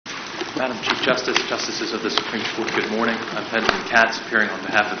Madam Chief Justice, Justices of the Supreme Court, good morning. I'm Benjamin Katz, appearing on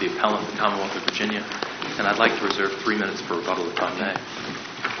behalf of the appellant, the Commonwealth of Virginia, and I'd like to reserve 3 minutes for rebuttal if I may.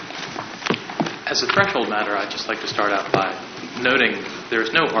 As a threshold matter, I'd just like to start out by noting there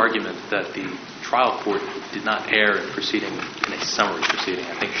is no argument that the trial court did not err in proceeding in a summary proceeding.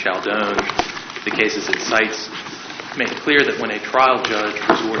 I think Chaldone, the cases it cites, make it clear that when a trial judge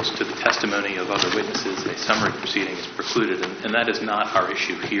resorts to the testimony of other witnesses, a summary proceeding is precluded, and that is not our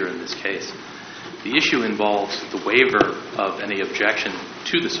issue here in this case. The issue involves the waiver of any objection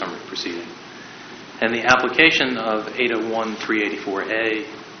to the summary proceeding and the application of 801-384A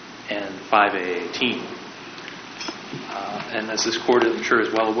and 5A18. And as this Court, I'm sure,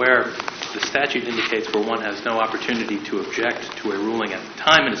 is well aware, the statute indicates where one has no opportunity to object to a ruling at the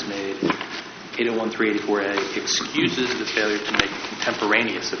time it is made, 801-384A excuses the failure to make a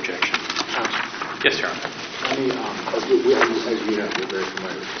contemporaneous objection. Yes, Your Honor. As you know, we're very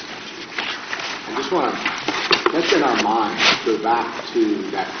familiar with this statute. I just want to, let's in our minds go back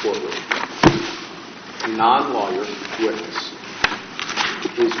to that courtroom. A non-lawyer witness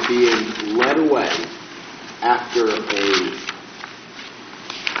is being led away after a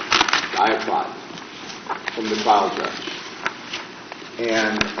diatribe from the trial judge.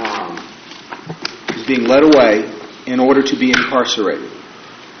 And is being led away in order to be incarcerated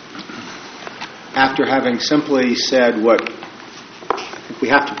after having simply said what I think we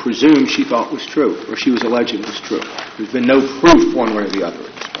have to presume she thought was true, or she was alleging was true. There's been no proof one way or the other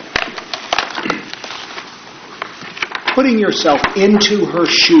at this point. Putting yourself into her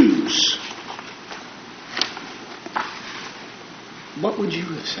shoes, what would you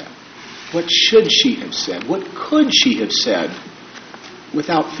have said? What should she have said? What could she have said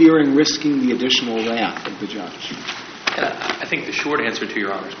without fearing risking the additional wrath of the judge? I think the short answer to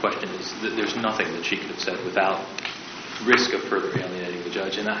Your Honor's question is that there's nothing that she could have said without risk of further alienating the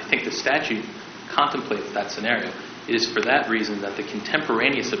judge. And I think the statute contemplates that scenario. It is for that reason that the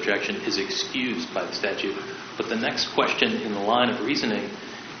contemporaneous objection is excused by the statute. But the next question in the line of reasoning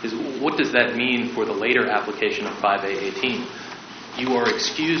is, what does that mean for the later application of 5A18? You are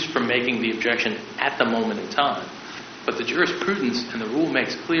excused from making the objection at the moment in time. But the jurisprudence and the rule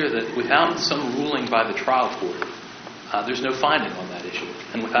makes clear that without some ruling by the trial court, there's no finding on that issue.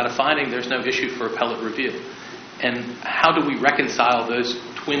 And without a finding, there's no issue for appellate review. And how do we reconcile those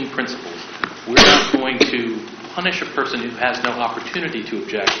twin principles? We're not going to punish a person who has no opportunity to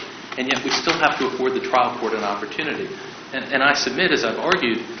object, and yet we still have to afford the trial court an opportunity. And I submit, as I've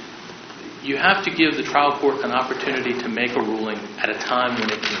argued, you have to give the trial court an opportunity to make a ruling at a time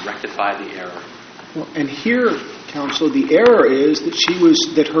when it can rectify the error. Well, and here, counsel, the error is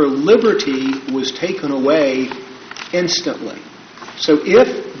that her liberty was taken away instantly. So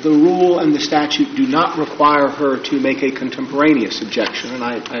if the rule and the statute do not require her to make a contemporaneous objection, and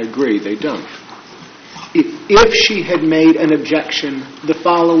I agree, they don't. If she had made an objection the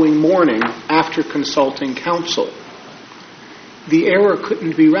following morning after consulting counsel, the error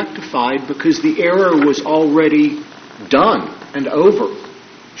couldn't be rectified because the error was already done and over.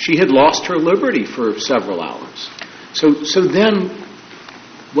 She had lost her liberty for several hours. So then,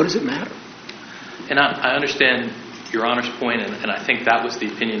 what does it matter? And I understand Your Honor's point, and I think that was the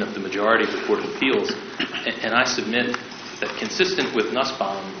opinion of the majority of the Court of Appeals. And I submit that consistent with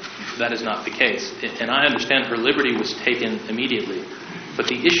Nussbaum, that is not the case. And I understand her liberty was taken immediately. But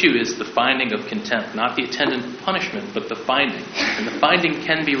the issue is the finding of contempt, not the attendant punishment, but the finding. And the finding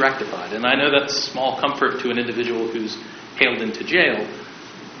can be rectified. And I know that's small comfort to an individual who's hailed into jail,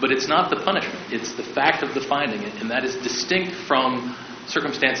 but it's not the punishment. It's the fact of the finding, and that is distinct from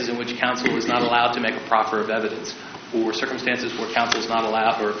circumstances in which counsel is not allowed to make a proffer of evidence, or circumstances where counsel is not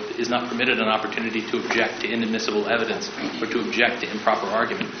allowed or is not permitted an opportunity to object to inadmissible evidence or to object to improper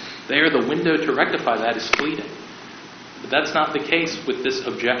argument. There, the window to rectify that is fleeting. But that's not the case with this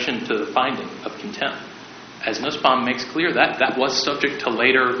objection to the finding of contempt. As Nussbaum makes clear, that was subject to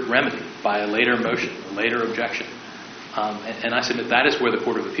later remedy by a later motion, a later objection. And I submit that is where the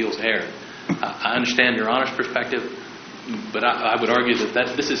Court of Appeals erred. I understand Your Honor's perspective, but I would argue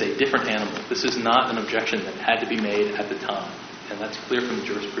that this is a different animal. This is not an objection that had to be made at the time, and that's clear from the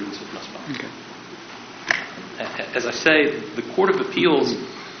jurisprudence of Nussbaum. Okay. As I say, the Court of Appeals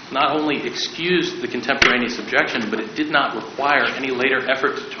not only excused the contemporaneous objection, but it did not require any later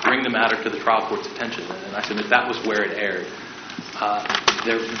effort to bring the matter to the trial court's attention, and I submit that was where it erred.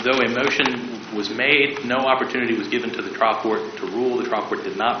 Though a motion was made, no opportunity was given to the trial court to rule. The trial court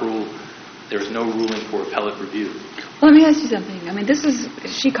did not rule. There is no ruling for appellate review. Well, let me ask you something. I mean,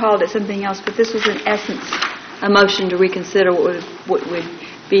 she called it something else, but this was in essence a motion to reconsider what would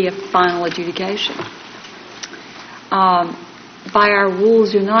be a final adjudication. by our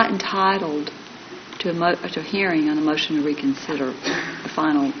rules, you're not entitled to a hearing on a motion to reconsider the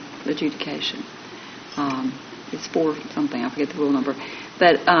final adjudication. It's 4 something, I forget the rule number.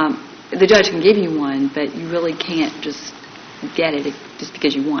 But the judge can give you one, but you really can't just get it just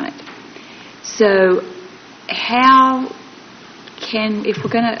because you want it. So how can, if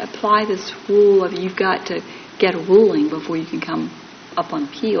we're going to apply this rule of you've got to get a ruling before you can come up on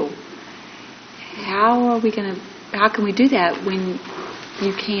appeal, how can we do that when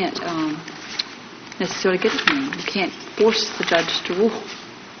you can't necessarily get something? You can't force the judge to rule.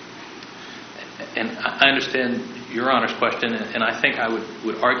 And I understand Your Honor's question, and I think I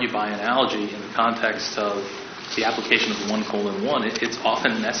would argue by analogy in the context of the application of 1:1. It's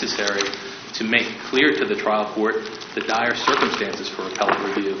often necessary to make clear to the trial court the dire circumstances for appellate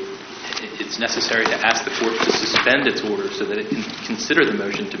review. It's necessary to ask the court to suspend its order so that it can consider the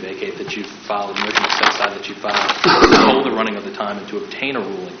motion to vacate that you've filed, the motion to set aside that you've filed, to hold the running of the time and to obtain a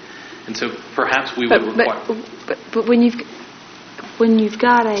ruling. And so perhaps we would require... But when you've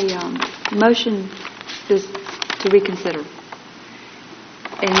got a motion to reconsider,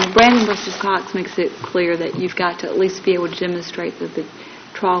 and Brandon v. Cox makes it clear that you've got to at least be able to demonstrate that the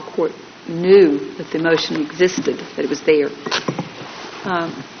trial court knew that the motion existed, that it was there.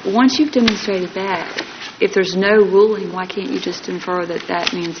 Once you've demonstrated that, if there's no ruling, why can't you just infer that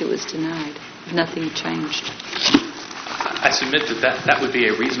that means it was denied, if nothing changed? I submit that would be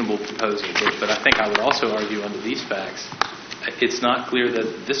a reasonable proposal, but I think I would also argue under these facts, it's not clear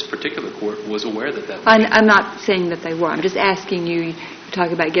that this particular court was aware that that... I'm not saying that they were. I'm just asking you, you're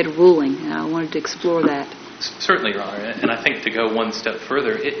talking about get a ruling, and I wanted to explore that. Certainly, Your Honor, and I think to go one step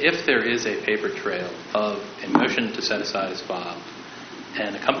further, if there is a paper trail of a motion to set aside as filed,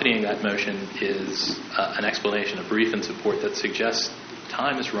 and accompanying that motion is an explanation, a brief in support that suggests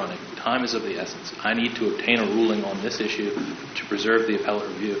time is running, time is of the essence, I need to obtain a ruling on this issue to preserve the appellate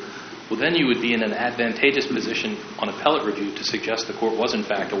review, well, then you would be in an advantageous position on appellate review to suggest the court was, in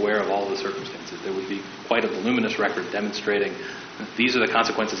fact, aware of all the circumstances. There would be quite a voluminous record demonstrating these are the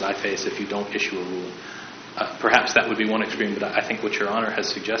consequences I face if you don't issue a ruling. Perhaps that would be one extreme, but I think what Your Honor has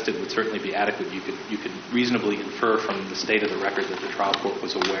suggested would certainly be adequate. You could reasonably infer from the state of the record that the trial court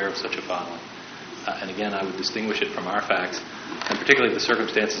was aware of such a filing. And again, I would distinguish it from our facts, and particularly the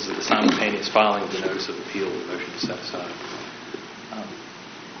circumstances of the simultaneous filing of the notice of appeal of the motion to set aside.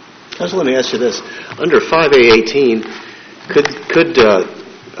 Counsel, let me ask you this. Under 5A18, could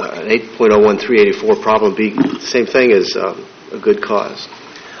an 8.01384 problem be the same thing as a good cause?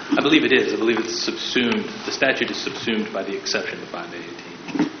 I believe it is. I believe it's subsumed. The statute is subsumed by the exception to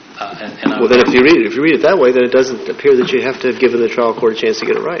 5A18. Well, then if you read it that way, then it doesn't appear that you have to have given the trial court a chance to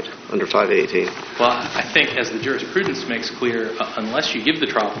get it right under 5A18. Well, I think as the jurisprudence makes clear, unless you give the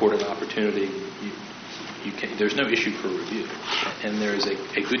trial court an opportunity, there's no issue for review. And there is a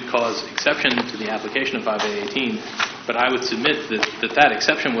good cause exception to the application of 5A18, but I would submit that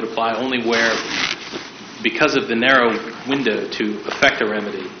exception would apply only where, because of the narrow window to effect a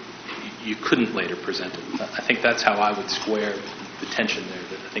remedy, you couldn't later present it. I think that's how I would square the tension there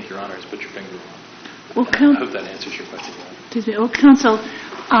that I think Your Honor has put your finger on. Well, I hope that answers your question, Your Honor. Well, counsel,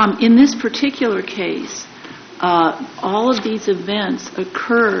 in this particular case, all of these events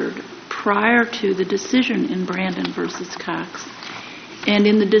occurred prior to the decision in Brandon versus Cox. And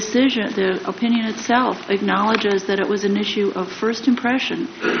in the decision, the opinion itself acknowledges that it was an issue of first impression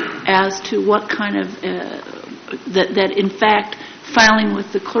as to what kind of, that in fact filing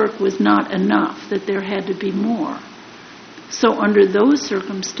with the clerk was not enough, that there had to be more. So under those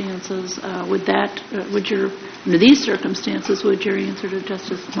circumstances, under these circumstances, would your answer to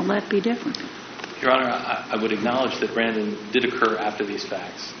Justice Millett be different? Your Honor, I would acknowledge that Brandon did occur after these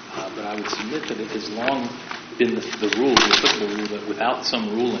facts, but I would submit that it has long been the rule, the applicable rule, that without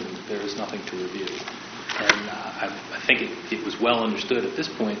some ruling, there is nothing to review. And I think it was well understood at this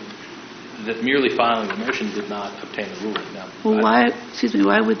point that merely filing a motion did not obtain a ruling. Now, well,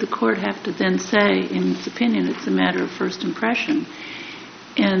 why would the court have to then say, in its opinion, it's a matter of first impression?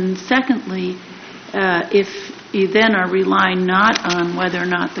 And secondly, if you then are relying not on whether or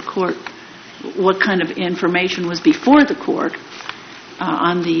not the court, what kind of information was before the court,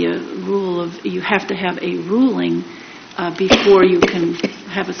 on the rule of you have to have a ruling before you can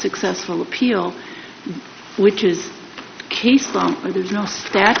have a successful appeal, which is case law, or there's no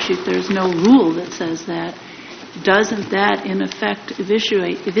statute, there's no rule that says that. Doesn't that, in effect,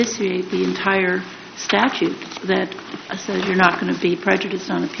 eviscerate the entire statute that says you're not going to be prejudiced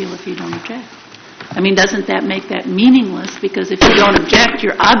on appeal if you don't object? I mean, doesn't that make that meaningless? Because if you don't object,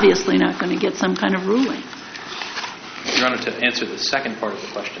 you're obviously not going to get some kind of ruling. Your Honor, to answer the second part of the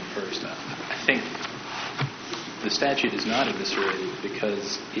question first, I think the statute is not eviscerated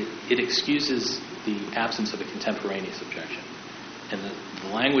because it excuses the absence of a contemporaneous objection. And the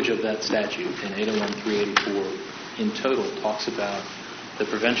language of that statute in 801-384 in total talks about the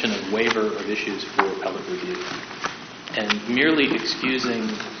prevention of waiver of issues for appellate review. And merely excusing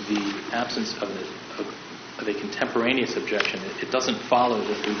the absence of a contemporaneous objection, it doesn't follow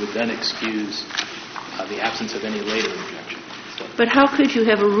that we would then excuse the absence of any later objection. So, But how could you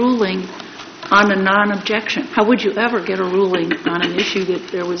have a ruling on a non-objection? How would you ever get a ruling on an issue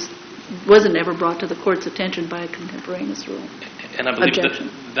that wasn't ever brought to the court's attention by a contemporaneous rule? and I believe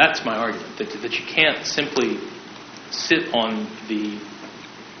that's my argument, that you can't simply sit on the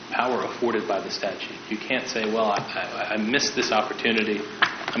power afforded by the statute. You can't say, well, I missed this opportunity,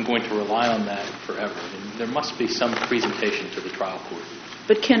 I'm going to rely on that forever. I mean, there must be some presentation to the trial court.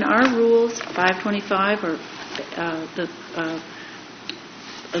 But can our rules, 525 or the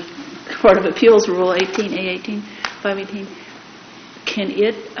Court of Appeals Rule 18A18, 518,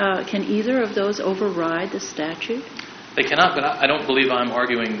 can either of those override the statute? They cannot, but I don't believe I'm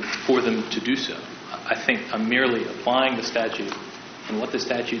arguing for them to do so. I think I'm merely applying the statute, and what the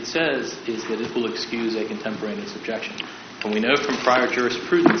statute says is that it will excuse a contemporaneous objection. And we know from prior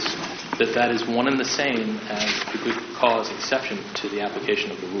jurisprudence that that is one and the same as the good cause exception to the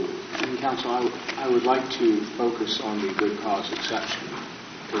application of the rule. And counsel, I would like to focus on the good cause exception,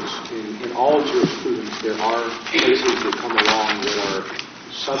 because in all jurisprudence there are cases that come along that are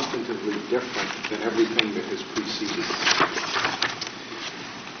substantively different than everything that has preceded it.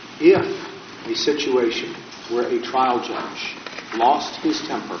 If a situation where a trial judge lost his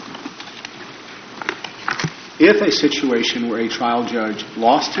temper,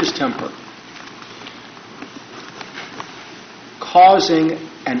 causing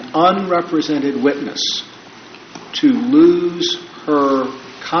an unrepresented witness to lose her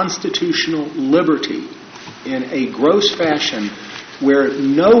constitutional liberty in a gross fashion where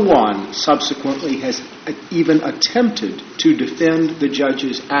no one subsequently has even attempted to defend the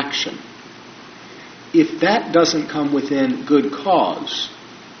judge's action, if that doesn't come within good cause,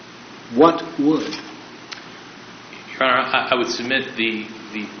 what would? Your Honor, I would submit the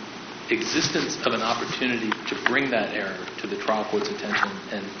existence of an opportunity to bring that error to the trial court's attention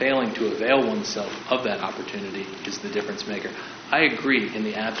and failing to avail oneself of that opportunity is the difference maker. I agree in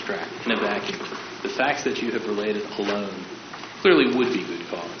the abstract, in a vacuum. The facts that you have related alone clearly would be good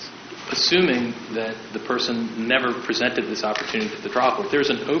cause, assuming that the person never presented this opportunity to the trial court. There's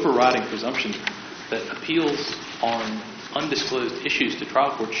an overriding presumption that appeals on undisclosed issues to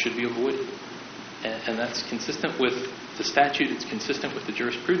trial courts should be avoided. And that's consistent with the statute, it's consistent with the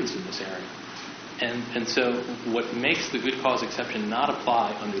jurisprudence in this area. And so what makes the good cause exception not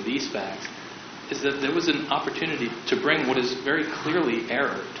apply under these facts is that there was an opportunity to bring what is very clearly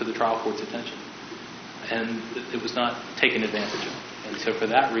error to the trial court's attention. And it was not taken advantage of. And so for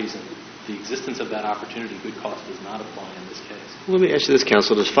that reason, the existence of that opportunity, good cause, does not apply in this case. Let me ask you this,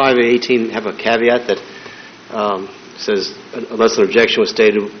 counsel. Does 518 have a caveat that says unless an objection was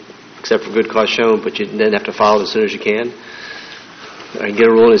stated except for good cause shown, but you then have to file it as soon as you can? Or get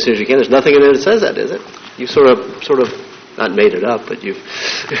a ruling as soon as you can? There's nothing in there that says that, is it? You sort of not made it up, but you've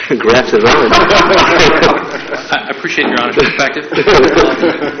grafted it on. I appreciate Your Honor's perspective.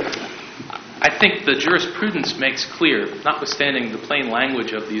 I think the jurisprudence makes clear, notwithstanding the plain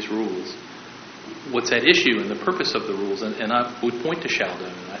language of these rules, what's at issue and the purpose of the rules. And I would point to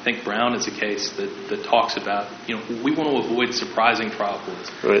Sheldon. I think Brown is a case that talks about, we want to avoid surprising trial courts.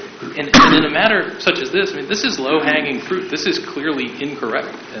 Right. And in a matter such as this, I mean, this is low-hanging fruit. This is clearly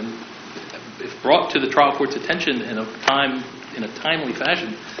incorrect. And if brought to the trial court's attention in a timely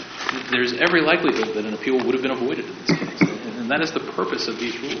fashion, there's every likelihood that an appeal would have been avoided in this case. And that is the purpose of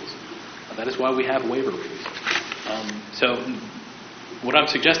these rules. That is why we have waiver rules. So what I'm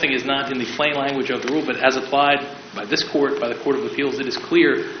suggesting is not in the plain language of the rule, but as applied by this court, by the Court of Appeals, it is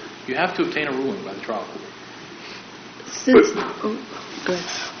clear you have to obtain a ruling by the trial court. Go ahead.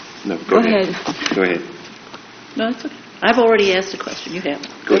 No, go ahead. Go ahead. No, it's okay. I've already asked a question. You have.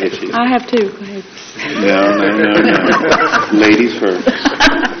 Go ahead, Chief. I have too. Go ahead. No. Ladies first.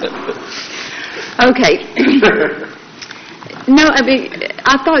 Okay. No, I mean,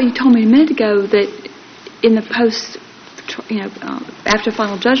 I thought you told me a minute ago that in the post, after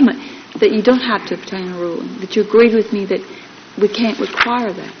final judgment, that you don't have to obtain a ruling, that you agreed with me that we can't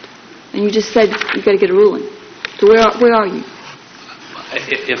require that. And you just said you've got to get a ruling. So where are you?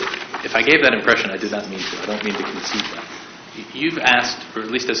 If I gave that impression, I did not mean to. I don't mean to concede that. You've asked, or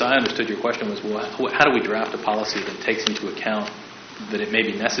at least as I understood your question, was, well, how do we draft a policy that takes into account that it may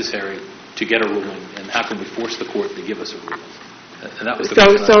be necessary to get a ruling, and how can we force the court to give us a ruling? And that was the So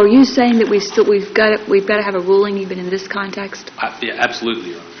question. are you saying that we've got to have a ruling even in this context? Yeah,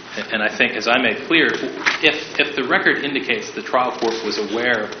 absolutely, Your Honor. And I think, as I made clear, if the record indicates the trial court was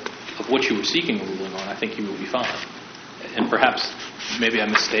aware of what you were seeking a ruling on, I think you will be fine. And perhaps, maybe I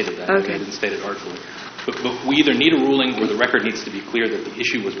misstated that. Okay. Maybe I didn't state it artfully. But we either need a ruling or the record needs to be clear that the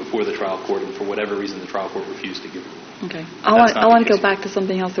issue was before the trial court, and for whatever reason the trial court refused to give a ruling. Okay. That's I not want the to go case. back to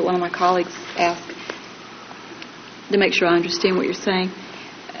something else that one of my colleagues asked to make sure I understand what you're saying.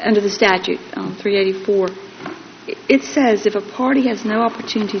 Under the statute, 384, it says if a party has no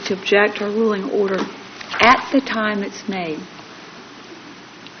opportunity to object to a ruling order at the time it's made,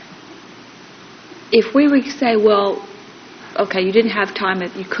 if we were to say, well, okay, you didn't have time,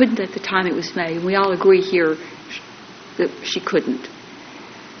 you couldn't at the time it was made, and we all agree here that she couldn't.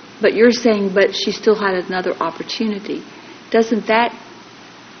 But you're saying, but she still had another opportunity. Doesn't that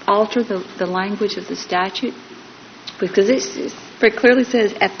alter the language of the statute? Because it very clearly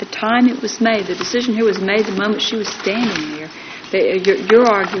says at the time it was made, the decision here was made the moment she was standing there. You're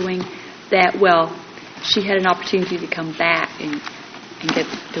arguing that, well, she had an opportunity to come back and get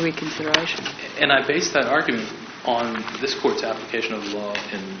the reconsideration. And I base that argument on this Court's application of the law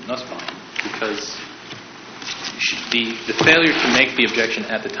in Nussbaum, because the failure to make the objection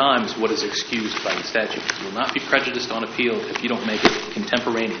at the time is what is excused by the statute. You will not be prejudiced on appeal if you don't make it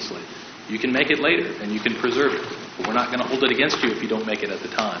contemporaneously. You can make it later, and you can preserve it, but we're not going to hold it against you if you don't make it at the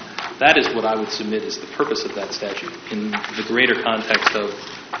time. That is what I would submit is the purpose of that statute in the greater context of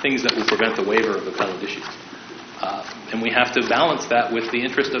things that will prevent the waiver of appellate issues. And we have to balance that with the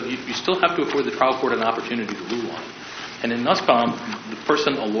interest of you still have to afford the trial court an opportunity to rule on it. And in Nussbaum, the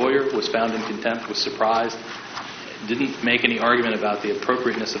person, a lawyer, was found in contempt, was surprised, didn't make any argument about the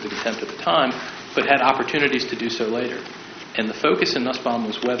appropriateness of the contempt at the time, but had opportunities to do so later. And the focus in Nussbaum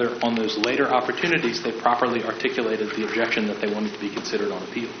was whether on those later opportunities they properly articulated the objection that they wanted to be considered on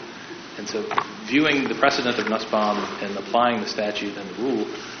appeal. And so viewing the precedent of Nussbaum and applying the statute and the rule,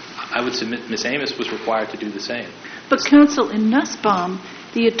 I would submit Ms. Amos was required to do the same. But, counsel, in Nussbaum,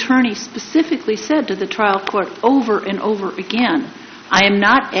 the attorney specifically said to the trial court over and over again, I am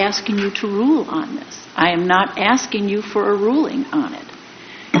not asking you to rule on this. I am not asking you for a ruling on it.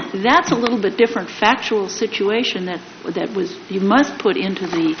 That's a little bit different factual situation that you must put into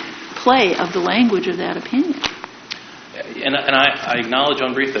the play of the language of that opinion. And I acknowledge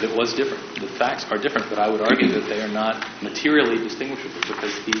on brief that it was different. The facts are different, but I would argue that they are not materially distinguishable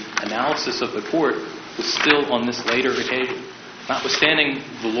because the analysis of the court was still on this later occasion. Notwithstanding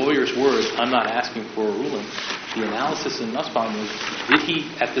the lawyer's words, I'm not asking for a ruling, the analysis in Nussbaum was, did he,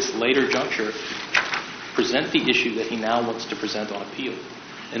 at this later juncture, present the issue that he now wants to present on appeal?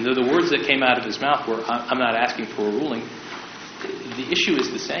 And though the words that came out of his mouth were, I'm not asking for a ruling, the issue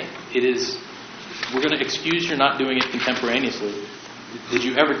is the same. It is, we're going to excuse your not doing it contemporaneously. Did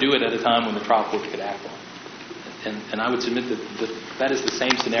you ever do it at a time when the trial court could act on it? And I would submit that is the same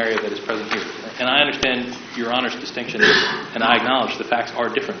scenario that is present here. And I understand Your Honor's distinction, and I acknowledge the facts are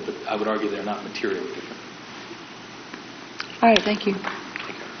different, but I would argue they're not materially different. All right, thank you. Thank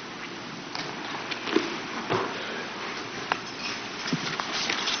you.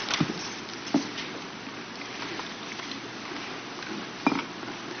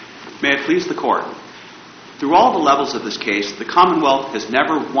 May it please the Court. Through all the levels of this case, the Commonwealth has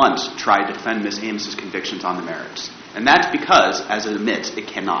never once tried to defend Ms. Amos's convictions on the merits. And that's because, as it admits, it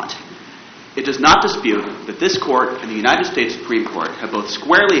cannot. It does not dispute that this Court and the United States Supreme Court have both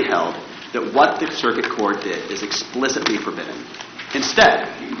squarely held that what the Circuit Court did is explicitly forbidden. Instead,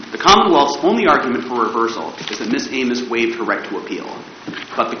 the Commonwealth's only argument for reversal is that Ms. Amos waived her right to appeal.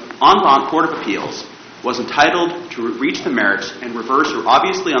 But the en banc Court of Appeals was entitled to reach the merits and reverse her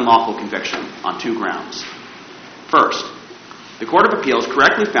obviously unlawful conviction on two grounds. First, the Court of Appeals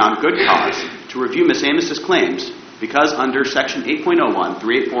correctly found good cause to review Ms. Amos's claims because under Section 8.01,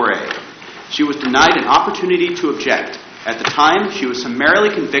 384A, she was denied an opportunity to object at the time she was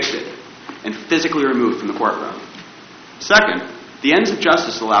summarily convicted and physically removed from the courtroom. Second, the ends of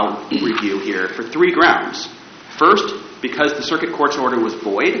justice allow review here for three grounds. First, because the Circuit Court's order was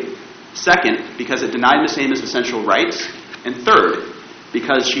void. Second, because it denied Ms. Amos essential rights. And third,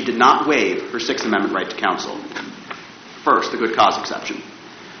 because she did not waive her Sixth Amendment right to counsel. First, the good cause exception.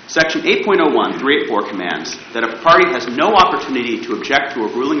 Section 8.01, 384 commands that if a party has no opportunity to object to a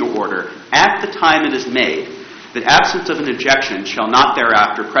ruling or order at the time it is made, that absence of an objection shall not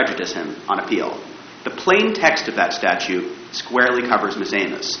thereafter prejudice him on appeal. The plain text of that statute squarely covers Ms.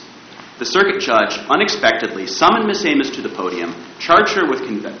 Amos. The circuit judge unexpectedly summoned Ms. Amos to the podium, charged her with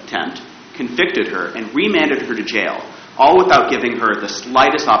contempt, convicted her, and remanded her to jail, all without giving her the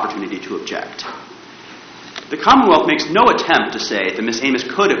slightest opportunity to object. The Commonwealth makes no attempt to say that Ms. Amos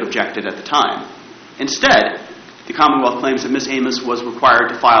could have objected at the time. Instead, the Commonwealth claims that Ms. Amos was required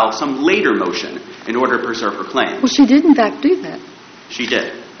to file some later motion in order to preserve her claims. Well, she did, in fact, do that. She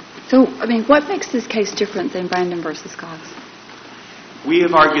did. So, I mean, what makes this case different than Brandon versus Cox? We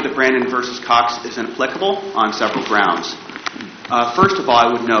have argued that Brandon versus Cox is inapplicable on several grounds. First of all,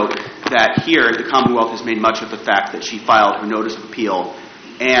 I would note that here the Commonwealth has made much of the fact that she filed her notice of appeal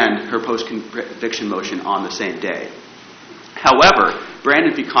and her post-conviction motion on the same day. However,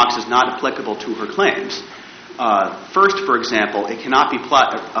 Brandon v. Cox is not applicable to her claims. First, for example, it cannot be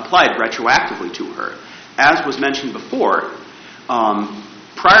applied retroactively to her. As was mentioned before,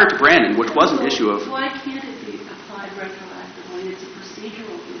 prior to Brandon, which was an issue of... Why can't it be applied retroactively? It's a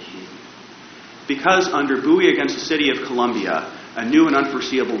procedural issue. Because under Bowie against the City of Columbia, a new and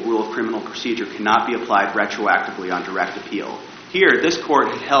unforeseeable rule of criminal procedure cannot be applied retroactively on direct appeal. Here, this court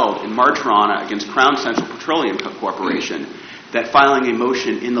had held in Martirana against Crown Central Petroleum Corporation that filing a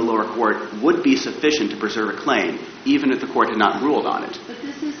motion in the lower court would be sufficient to preserve a claim, even if the court had not ruled on it. But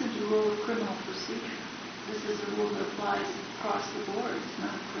this isn't a rule of criminal procedure. This is a rule that applies across the board. It's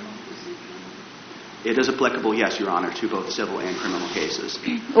not a criminal procedure. It is applicable, yes, Your Honor, to both civil and criminal cases.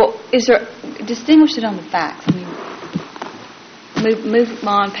 Well, distinguish it on the facts. I mean, move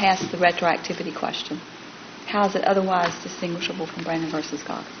on past the retroactivity question. How is it otherwise distinguishable from Brandon versus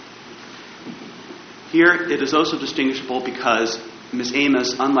Cox? Here, it is also distinguishable because Ms.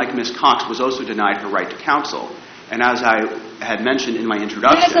 Amos, unlike Ms. Cox, was also denied her right to counsel. And as I had mentioned in my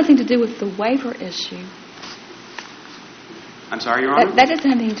introduction... That has nothing to do with the waiver issue. I'm sorry, Your Honor? That doesn't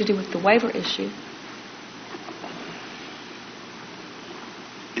have anything to do with the waiver issue.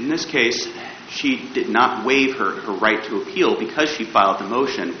 In this case, she did not waive her right to appeal because she filed the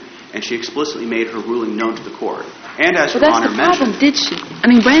motion, and she explicitly made her ruling known to the court. And as Your Honor mentioned... But that's the problem, did she? I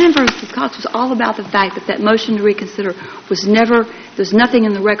mean, Brandon versus Cox was all about the fact that that motion to reconsider was never... There's nothing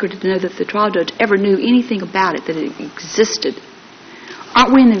in the record to know that the trial judge ever knew anything about it, that it existed.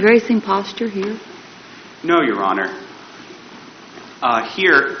 Aren't we in the very same posture here? No, Your Honor.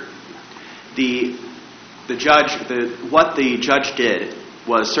 Here, what the judge did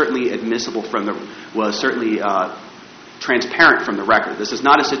was certainly admissible was certainly transparent from the record. This is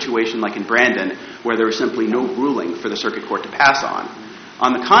not a situation like in Brandon where there was simply no ruling for the circuit court to pass on.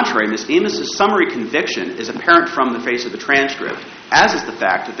 On the contrary, Ms. Amos' summary conviction is apparent from the face of the transcript, as is the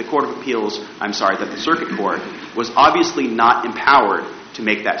fact that that the circuit court was obviously not empowered to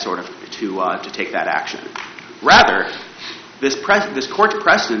make that to take that action. Rather, this court's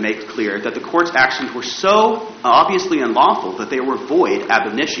precedent makes clear that the court's actions were so obviously unlawful that they were void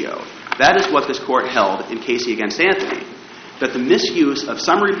ab initio. That is what this court held in Casey against Anthony, that the misuse of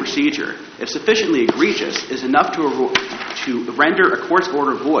summary procedure, if sufficiently egregious, is enough to render a court's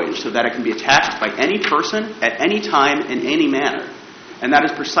order void so that it can be attached by any person at any time in any manner. And that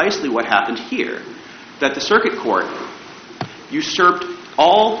is precisely what happened here, that the circuit court usurped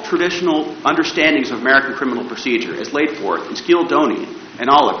all traditional understandings of American criminal procedure as laid forth in Schildoni and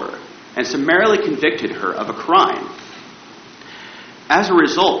Oliver and summarily convicted her of a crime. As a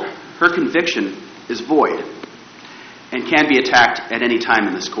result, her conviction is void and can be attacked at any time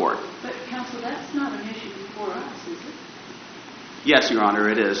in this court. But, counsel, that's not an issue before us, is it? Yes, Your Honor,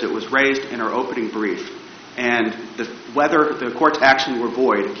 it is. It was raised in our opening brief. And whether the court's actions were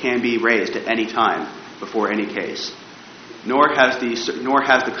void can be raised at any time before any case. Nor has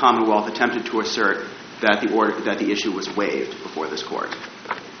the Commonwealth attempted to assert that the issue was waived before this court.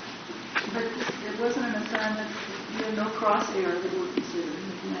 But it wasn't an assignment. You had no cross error that were considered.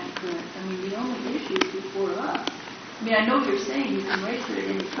 Isn't that correct? I mean, the only issue is before us. I mean, I know you're saying you can raise it at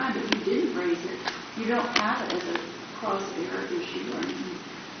any time, but you didn't raise it. You don't have it as a cross error issue or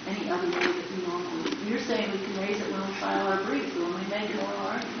any other way that you normally. You're saying we can raise it when we file our brief or when we make an oral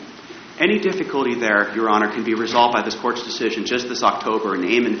argument. Any difficulty there, Your Honor, can be resolved by this court's decision just this October in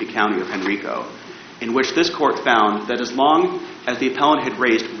Amos v. County of Henrico, in which this court found that as long as the appellant had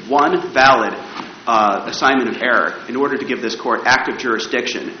raised one valid assignment of error in order to give this court active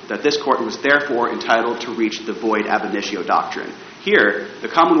jurisdiction, that this court was therefore entitled to reach the void ab initio doctrine. Here, the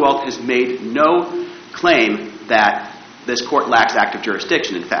Commonwealth has made no claim that this court lacks active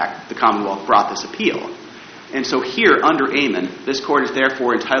jurisdiction. In fact, the Commonwealth brought this appeal. And so here, under Amos, this court is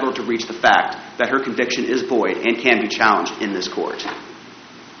therefore entitled to reach the fact that her conviction is void and can be challenged in this court.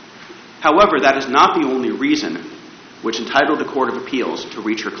 However, that is not the only reason which entitled the Court of Appeals to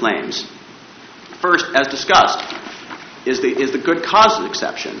reach her claims. First, as discussed, is the good causes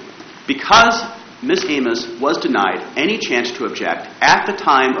exception. Because Ms. Amos was denied any chance to object at the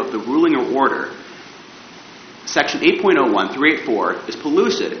time of the ruling or order, Section 8.01 through 8.4 is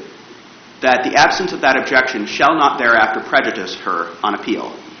pellucid that the absence of that objection shall not thereafter prejudice her on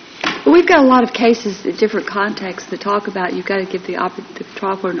appeal. Well, we've got a lot of cases in different contexts that talk about you've got to give the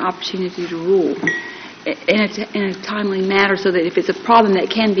trial court an opportunity to rule in a timely manner so that if it's a problem that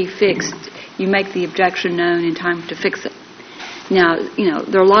can be fixed, you make the objection known in time to fix it. Now,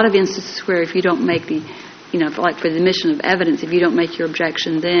 there are a lot of instances where if you don't make the, like for the admission of evidence, if you don't make your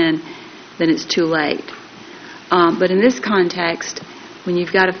objection then it's too late. But in this context, when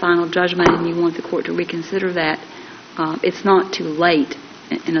you've got a final judgment and you want the court to reconsider that, it's not too late,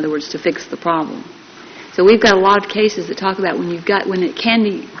 in other words, to fix the problem. So we've got a lot of cases that talk about when it can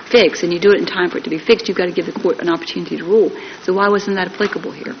be fixed and you do it in time for it to be fixed, you've got to give the court an opportunity to rule. So why wasn't that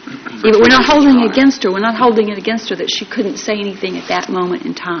applicable here? Yeah, but we're not holding it against her. We're not holding it against her that she couldn't say anything at that moment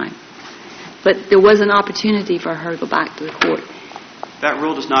in time. But there was an opportunity for her to go back to the court. That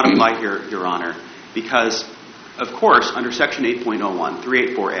rule does not apply here, Your Honor, because, of course, under Section 8.01,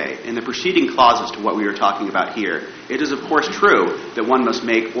 384A, in the preceding clauses to what we are talking about here, it is, of course, true that one must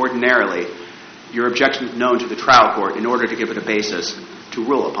make ordinarily your objections known to the trial court in order to give it a basis to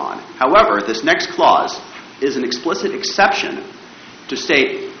rule upon. However, this next clause is an explicit exception to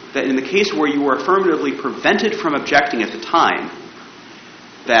state that in the case where you were affirmatively prevented from objecting at the time,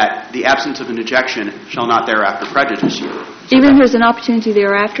 that the absence of an objection shall not thereafter prejudice you. Even if there's an opportunity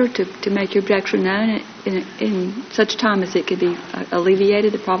thereafter to make your objection known in such time as it could be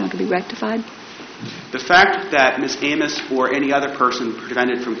alleviated, the problem could be rectified? The fact that Ms. Amos or any other person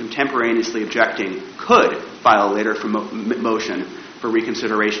prevented from contemporaneously objecting could file a later motion for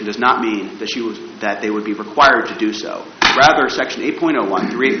reconsideration does not mean that they would be required to do so. Rather, Section 8.01,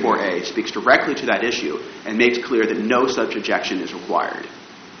 384A speaks directly to that issue and makes clear that no such objection is required.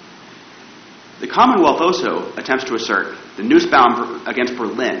 The Commonwealth also attempts to assert that Nussbaum against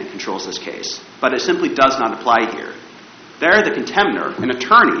Berlin controls this case, but it simply does not apply here. There, the contender, an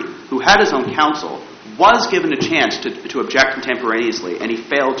attorney who had his own counsel, was given a chance to object contemporaneously, and he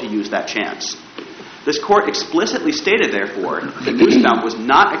failed to use that chance. This court explicitly stated, therefore, that Nussbaum was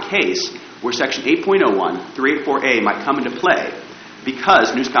not a case where Section 8.01, 384A might come into play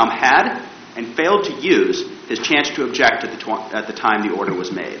because Nussbaum had and failed to use his chance to object at the time the order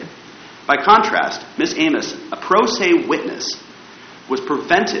was made. By contrast, Ms. Amos, a pro se witness, was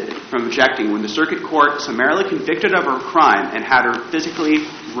prevented from objecting when the circuit court summarily convicted of her crime and had her physically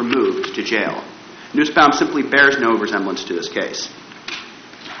removed to jail. Nussbaum simply bears no resemblance to this case.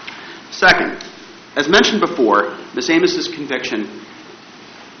 Second, as mentioned before, Ms. Amos's conviction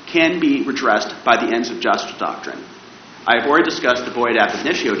can be redressed by the ends of justice doctrine. I have already discussed the void ab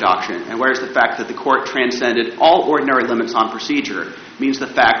initio doctrine, and whereas the fact that the court transcended all ordinary limits on procedure means the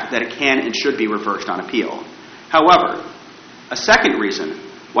fact that it can and should be reversed on appeal. However, a second reason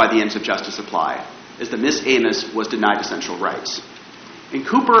why the ends of justice apply is that Ms. Amos was denied essential rights. In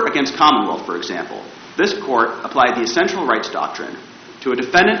Cooper against Commonwealth, for example, this court applied the essential rights doctrine to a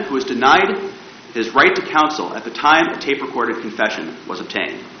defendant who was denied his right to counsel at the time a tape-recorded confession was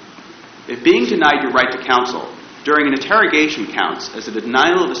obtained. If being denied your right to counsel during an interrogation counts as a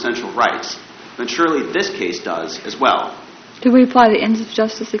denial of essential rights, then surely this case does as well. Do we apply the ends of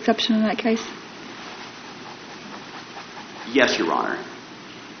justice exception in that case? Yes, Your Honor.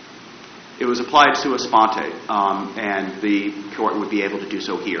 It was applied sua sponte, and the court would be able to do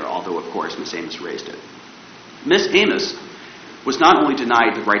so here, although, of course, Ms. Amos raised it. Ms. Amos was not only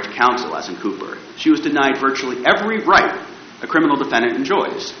denied the right to counsel, as in Cooper, she was denied virtually every right a criminal defendant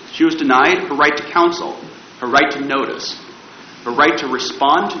enjoys. She was denied her right to counsel, her right to notice, her right to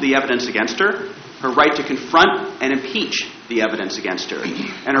respond to the evidence against her, her right to confront and impeach the evidence against her,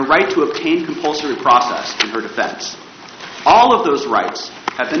 and her right to obtain compulsory process in her defense. All of those rights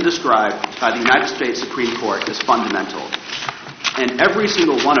have been described by the United States Supreme Court as fundamental, and every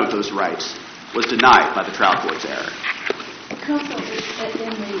single one of those rights was denied by the trial court's error. Counsel, in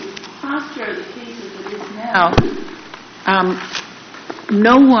the posture of the case as it is now,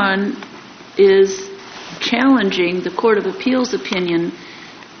 no one is challenging the Court of Appeals opinion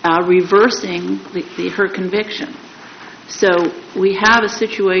reversing her conviction. So we have a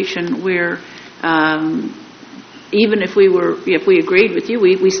situation where even if we agreed with you,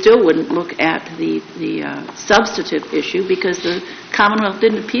 we still wouldn't look at the substantive issue because the Commonwealth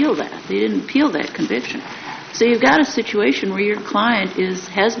didn't appeal that. They didn't appeal that conviction. So you've got a situation where your client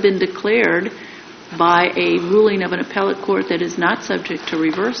has been declared by a ruling of an appellate court that is not subject to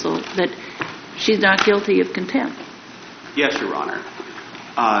reversal that she's not guilty of contempt. Yes, Your Honor.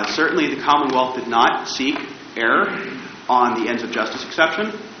 Certainly the Commonwealth did not seek error on the ends of justice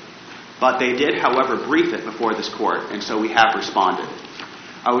exception, but they did, however, brief it before this court, and so we have responded.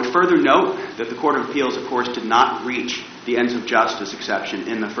 I would further note that the Court of Appeals, of course, did not reach the ends of justice exception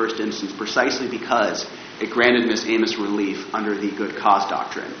in the first instance precisely because it granted Ms. Amos relief under the good cause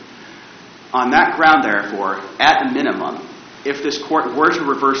doctrine. On that ground, therefore, at a minimum, if this Court were to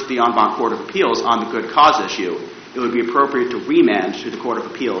reverse the en banc Court of Appeals on the good cause issue, it would be appropriate to remand to the Court of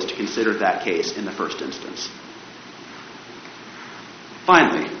Appeals to consider that case in the first instance.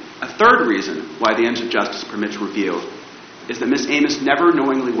 Finally, a third reason why the ends of justice permits review is that Ms. Amos never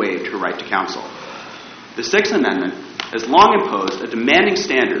knowingly waived her right to counsel. The Sixth Amendment has long imposed a demanding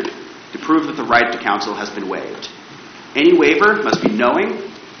standard to prove that the right to counsel has been waived. Any waiver must be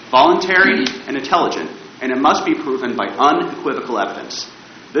knowing, voluntary, and intelligent, and it must be proven by unequivocal evidence.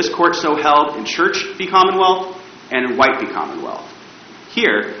 This Court so held in Church v. Commonwealth and in White v. Commonwealth.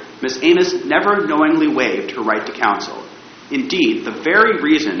 Here, Ms. Amos never knowingly waived her right to counsel. Indeed, the very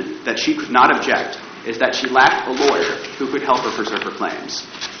reason that she could not object is that she lacked a lawyer who could help her preserve her claims.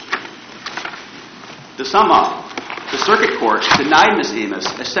 To sum up, the Circuit Court denied Ms. Amos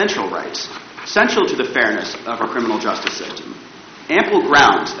essential rights, central to the fairness of our criminal justice system. Ample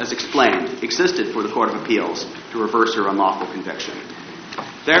grounds, as explained, existed for the Court of Appeals to reverse her unlawful conviction.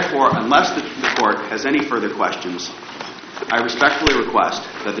 Therefore, unless the Court has any further questions, I respectfully request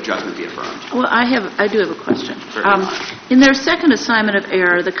that the judgment be affirmed. Well, I do have a question. In their second assignment of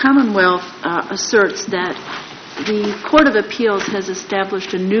error, the Commonwealth asserts that the Court of Appeals has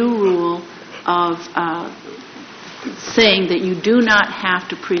established a new rule of saying that you do not have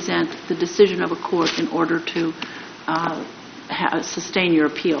to present the decision of a court in order to sustain your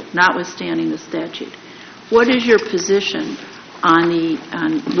appeal, notwithstanding the statute. What is your position on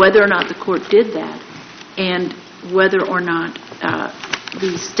whether or not the court did that, and whether or not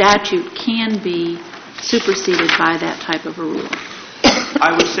the statute can be superseded by that type of a rule?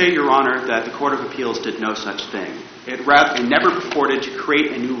 I would say, Your Honor, that the Court of Appeals did no such thing. It never purported to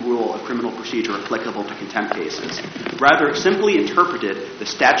create a new rule of criminal procedure applicable to contempt cases. Rather, it simply interpreted the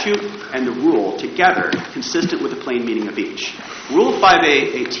statute and the rule together, consistent with the plain meaning of each. Rule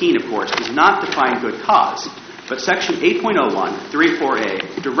 5A.18, of course, does not define good cause, but Section 8.01,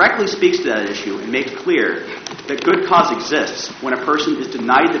 34A, directly speaks to that issue and makes clear that good cause exists when a person is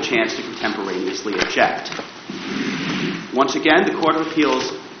denied the chance to contemporaneously object. Once again, the Court of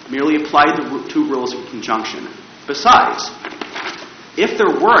Appeals merely applied the two rules in conjunction. Besides, if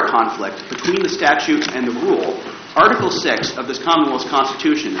there were a conflict between the statute and the rule, Article 6 of this Commonwealth's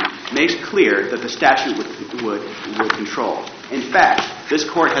Constitution makes clear that the statute would control. In fact, this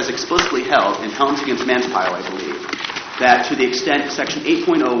Court has explicitly held, in Helms v. Manspile, I believe, that to the extent Section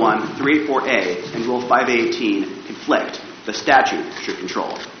 8.01, 384A, and Rule 5A18 conflict, the statute should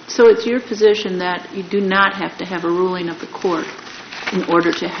control. So it's your position that you do not have to have a ruling of the court in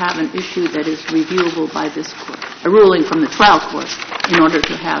order to have an issue that is reviewable by this court, a ruling from the trial court in order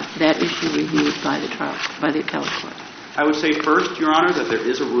to have that issue reviewed by the appellate court? I would say first, Your Honor, that there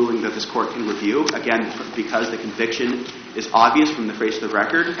is a ruling that this court can review, again, because the conviction is obvious from the face of the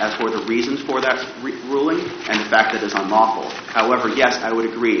record as for the reasons for that ruling and the fact that it is unlawful. However, yes, I would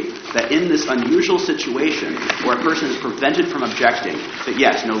agree that in this unusual situation where a person is prevented from objecting, that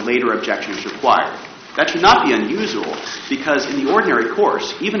yes, no later objection is required. That should not be unusual because in the ordinary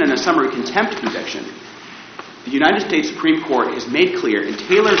course, even in a summary contempt conviction, the United States Supreme Court has made clear in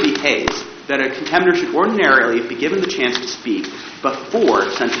Taylor v. Hayes that a contender should ordinarily be given the chance to speak before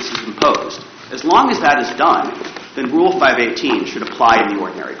sentence is imposed. As long as that is done, then Rule 518 should apply in the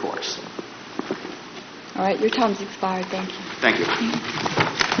ordinary course. All right, your time's expired. Thank you. Thank you.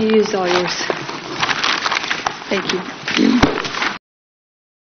 You used all yours. Thank you.